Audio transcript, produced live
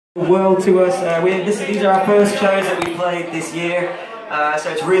World to us. These are our first shows that we played this year, so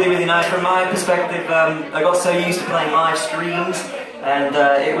it's really nice. From my perspective, I got so used to playing live streams, and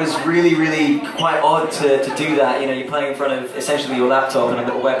it was really quite odd to do that. You know, you're playing in front of essentially your laptop and a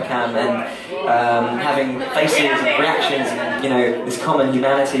little webcam, and having faces and reactions, and you know, this common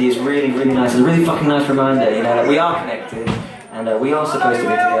humanity is really nice. It's a really fucking nice reminder, you know, that we are connected. And we are supposed to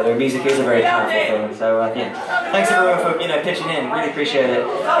be together. Music is a very powerful thing. So yeah, thanks everyone for pitching in. Really appreciate it.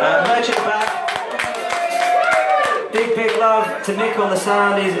 Merch at the back. Big love to Mick on the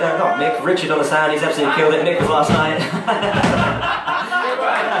sound. He's not Mick, Richard on the sound. He's absolutely killed it. Mick was last night.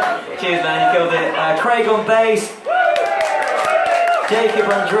 Cheers, man. You killed it. Craig on bass. Jacob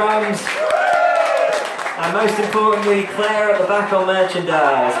on drums. And most importantly, Claire at the back on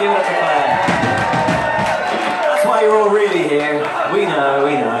merchandise. Give it up to Claire. That's why you're all really here. We know.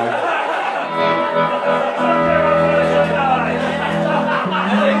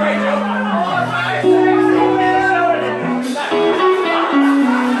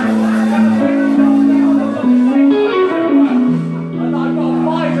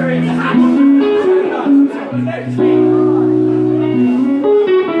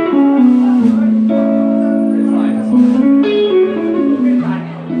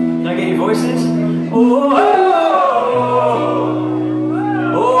 Can I get your voices?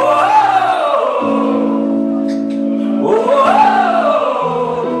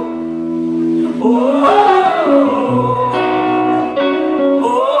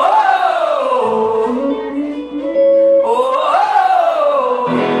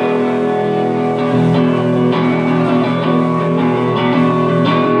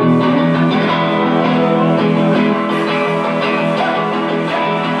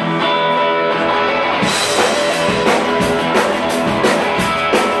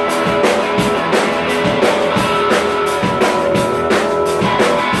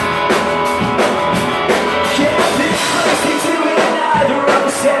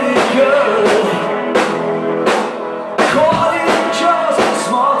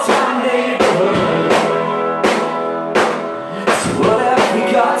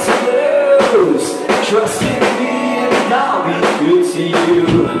 Trust in me and I'll be good to you.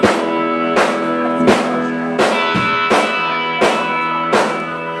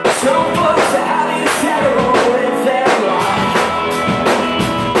 Some folks are out in settle with their life.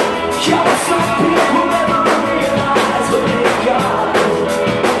 Yeah, some people never realize what they've got.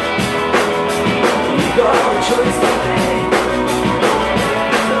 You got a choice to make.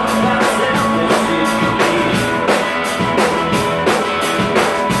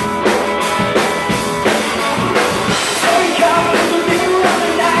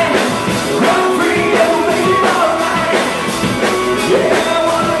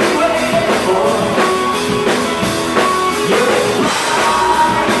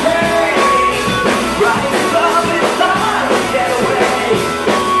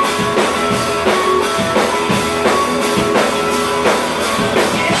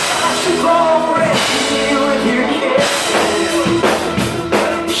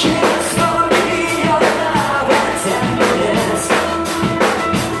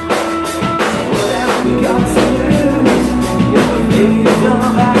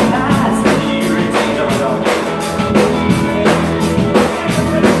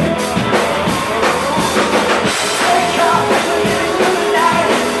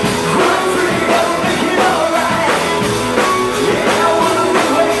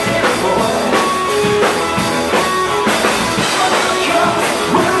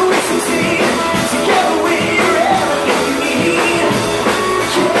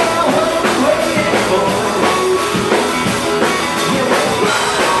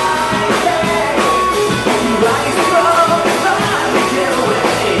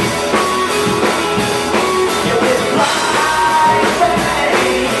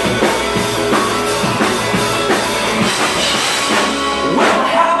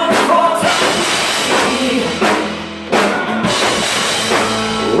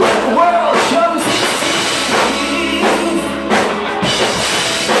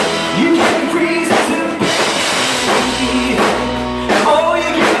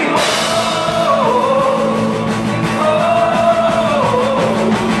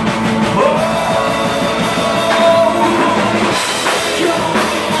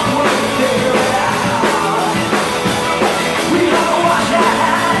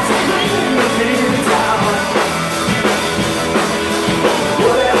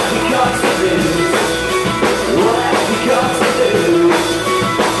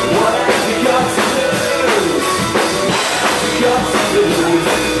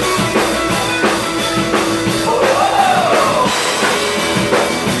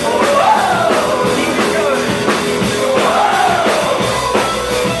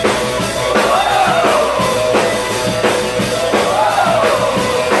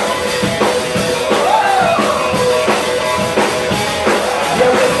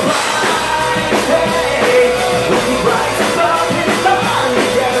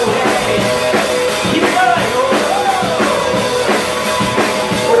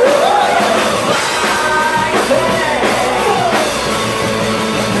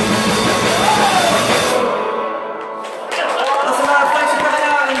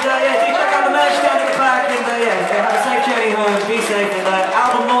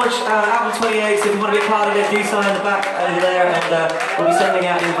 album 28, so if you want to be a part of it, do sign in the back over there, and we'll be sending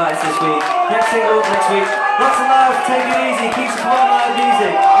out invites this week. Next single next week. Lots of love, take it easy, keep supporting live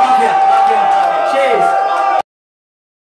music. Love ya, love ya. Cheers.